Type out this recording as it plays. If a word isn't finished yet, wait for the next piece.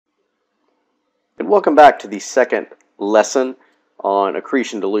Welcome back to the second lesson on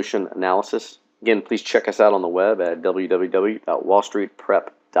accretion dilution analysis. Again, please check us out on the web at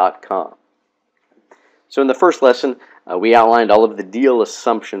www.wallstreetprep.com. So in the first lesson, we outlined all of the deal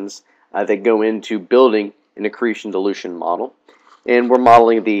assumptions that go into building an accretion dilution model. And we're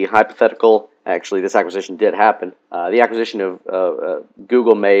modeling the hypothetical, actually this acquisition did happen, the acquisition of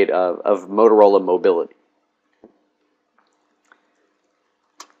Google made of Motorola Mobility.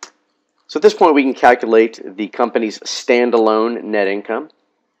 So at this point we can calculate the company's standalone net income,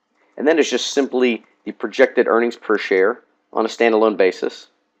 and then it's just simply the projected earnings per share on a standalone basis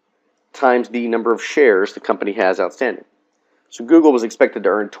times the number of shares the company has outstanding. So Google was expected to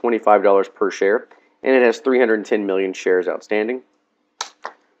earn $25 per share, and it has 310 million shares outstanding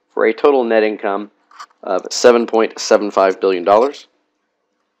for a total net income of $7.75 billion.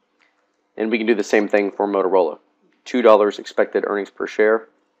 And we can do the same thing for Motorola. $2 expected earnings per share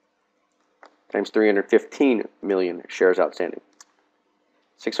times 315 million shares outstanding,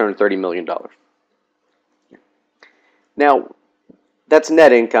 $630 million. Now, that's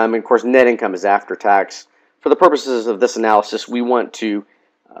net income, and of course net income is after tax. For the purposes of this analysis, we want to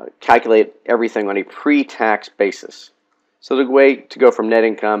calculate everything on a pre-tax basis. So the way to go from net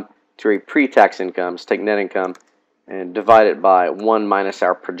income to a pre-tax income is take net income and divide it by 1 minus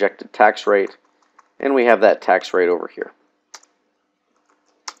our projected tax rate, and we have that tax rate over here.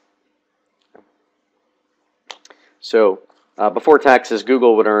 So before taxes,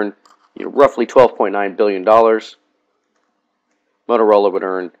 Google would earn roughly $12.9 billion. Motorola would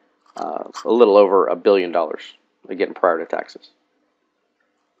earn a little over $1 billion, again prior to taxes.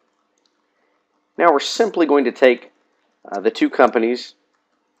 Now we're simply going to take the two companies'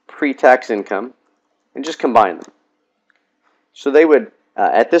 pre-tax income and just combine them. So they would,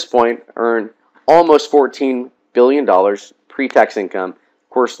 at this point, earn almost $14 billion pre-tax income. Of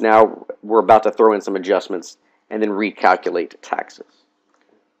course, now we're about to throw in some adjustments and then recalculate taxes.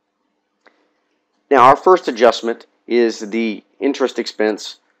 Now our first adjustment is the interest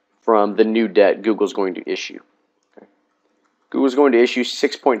expense from the new debt Google's going to issue. Google's going to issue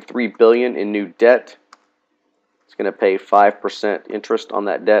 $6.3 billion in new debt. It's going to pay 5% interest on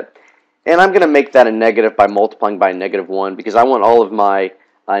that debt. And I'm going to make that a negative by multiplying by -1 because I want all of my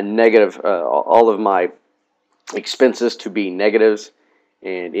all of my expenses to be negatives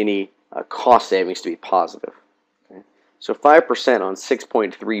and any cost savings to be positive. So 5% on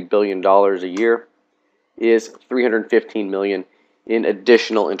 $6.3 billion a year is $315 million in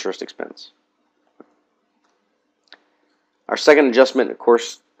additional interest expense. Our second adjustment, of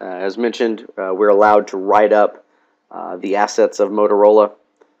course, as mentioned, we're allowed to write up the assets of Motorola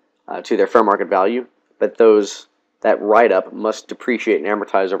to their fair market value, but that write-up must depreciate and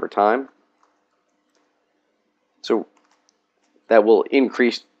amortize over time. So that will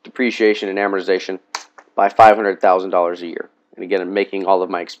increase depreciation and amortization by $500,000 a year. And again, I'm making all of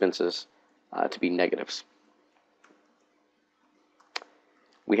my expenses to be negatives.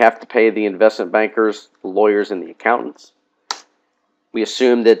 We have to pay the investment bankers, the lawyers, and the accountants. We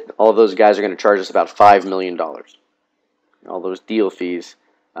assume that all of those guys are going to charge us about $5 million. All those deal fees,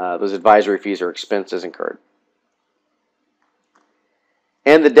 those advisory fees are expenses incurred.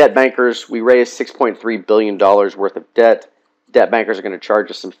 And the debt bankers, we raised $6.3 billion worth of debt. Debt bankers are going to charge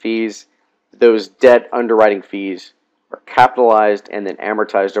us some fees. Those debt underwriting fees are capitalized and then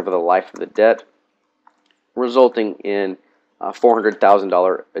amortized over the life of the debt, resulting in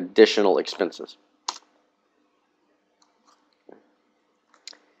 $400,000 additional expenses.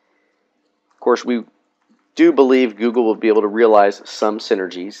 Of course, we do believe Google will be able to realize some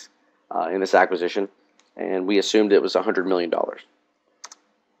synergies in this acquisition, and we assumed it was $100 million. Of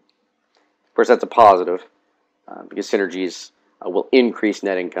course, that's a positive because synergies will increase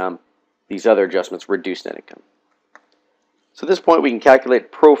net income. These other adjustments reduce net income. So at this point, we can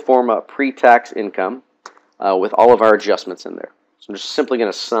calculate pro forma pre-tax income with all of our adjustments in there. So I'm just simply going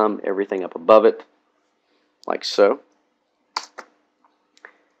to sum everything up above it, like so.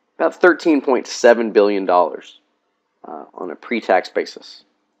 About $13.7 billion on a pre-tax basis.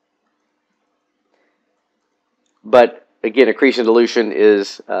 But again, accretion dilution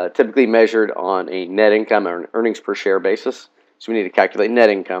is typically measured on a net income or an earnings per share basis. So we need to calculate net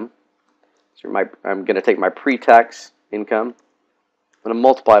income. So I'm going to take my pre-tax income. I'm going to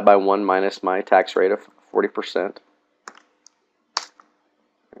multiply it by 1 minus my tax rate of 40%.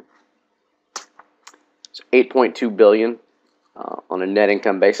 So $8.2 billion on a net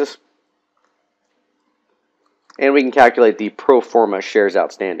income basis. And we can calculate the pro forma shares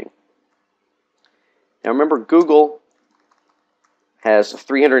outstanding. Now remember, Google has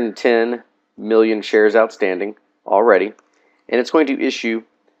 310 million shares outstanding already, and it's going to issue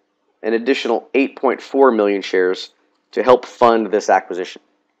an additional 8.4 million shares to help fund this acquisition.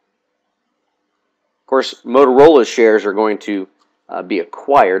 Of course, Motorola's shares are going to be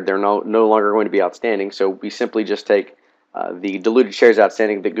acquired. They're no longer going to be outstanding, so we simply just take the diluted shares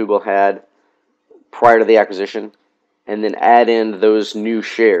outstanding that Google had prior to the acquisition and then add in those new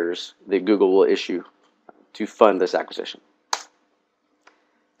shares that Google will issue to fund this acquisition.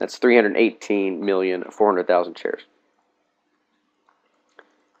 That's 318,400,000 shares.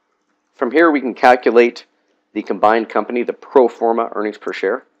 From here, we can calculate the combined company, the pro forma earnings per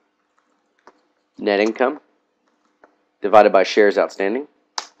share, net income divided by shares outstanding,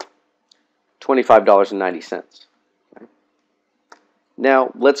 $25.90. Okay.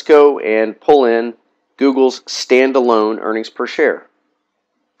 Now, let's go and pull in Google's standalone earnings per share.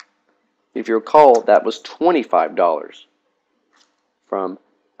 If you recall, that was $25 from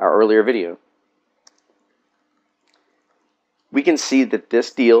our earlier video. We can see that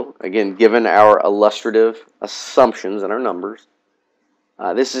this deal, again, given our illustrative assumptions and our numbers,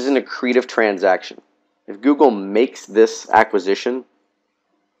 this is an accretive transaction. If Google makes this acquisition,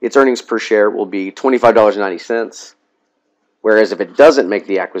 its earnings per share will be $25.90, whereas if it doesn't make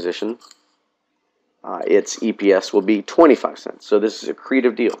the acquisition, its EPS will be 25 cents. So this is a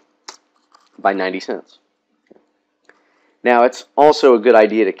accretive deal by 90 cents. Now, it's also a good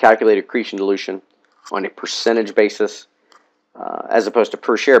idea to calculate accretion dilution on a percentage basis as opposed to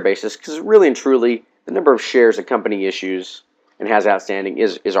per share basis, because really and truly, the number of shares a company issues and has outstanding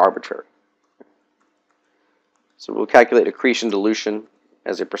is arbitrary. So we'll calculate accretion dilution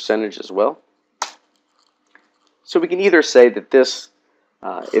as a percentage as well. So we can either say that this,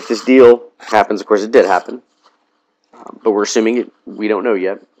 if this deal happens, of course it did happen, but we're assuming it, we don't know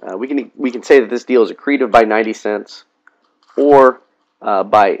yet. We can say that this deal is accretive by 90 cents or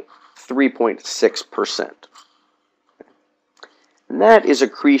by 3.6%. And that is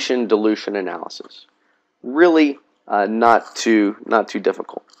accretion dilution analysis. Really not too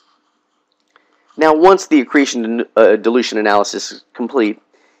difficult. Now, once the accretion dilution analysis is complete,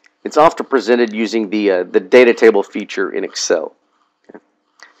 it's often presented using the data table feature in Excel. Okay.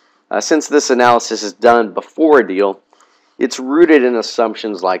 Since this analysis is done before a deal, it's rooted in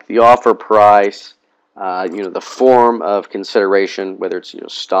assumptions like the offer price, the form of consideration, whether it's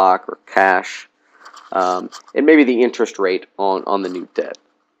stock or cash, and maybe the interest rate on the new debt.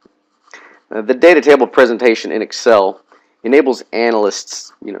 The data table presentation in Excel enables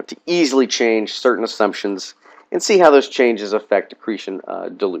analysts to easily change certain assumptions and see how those changes affect accretion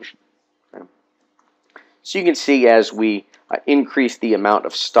dilution. Okay. So you can see as we increase the amount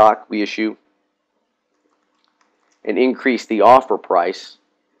of stock we issue and increase the offer price,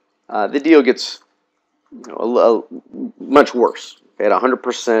 the deal gets much worse. Okay, at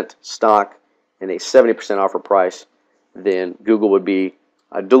 100% stock and a 70% offer price, then Google would be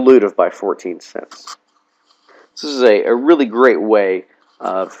dilutive by 14 cents. This is a really great way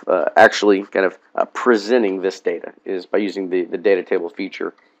of actually kind of presenting this data, is by using the data table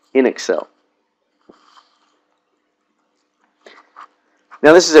feature in Excel.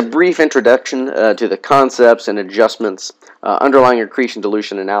 Now, this is a brief introduction to the concepts and adjustments underlying accretion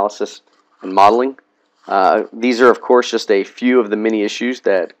dilution analysis and modeling. These are, of course, just a few of the many issues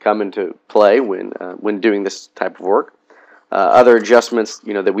that come into play when doing this type of work. Other adjustments,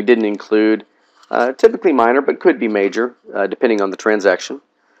 that we didn't include, typically minor, but could be major, depending on the transaction.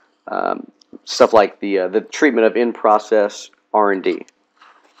 Stuff like the treatment of in-process R&D,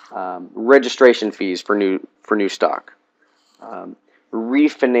 registration fees for new stock,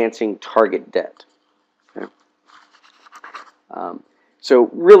 refinancing target debt. Okay. So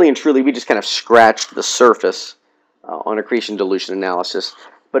really and truly, we just kind of scratched the surface on accretion dilution analysis.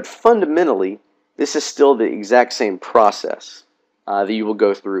 But fundamentally, this is still the exact same process that you will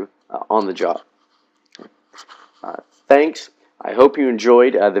go through on the job. Thanks. I hope you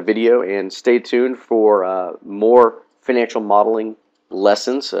enjoyed the video, and stay tuned for more financial modeling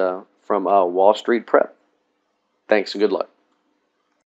lessons from Wall Street Prep. Thanks and good luck.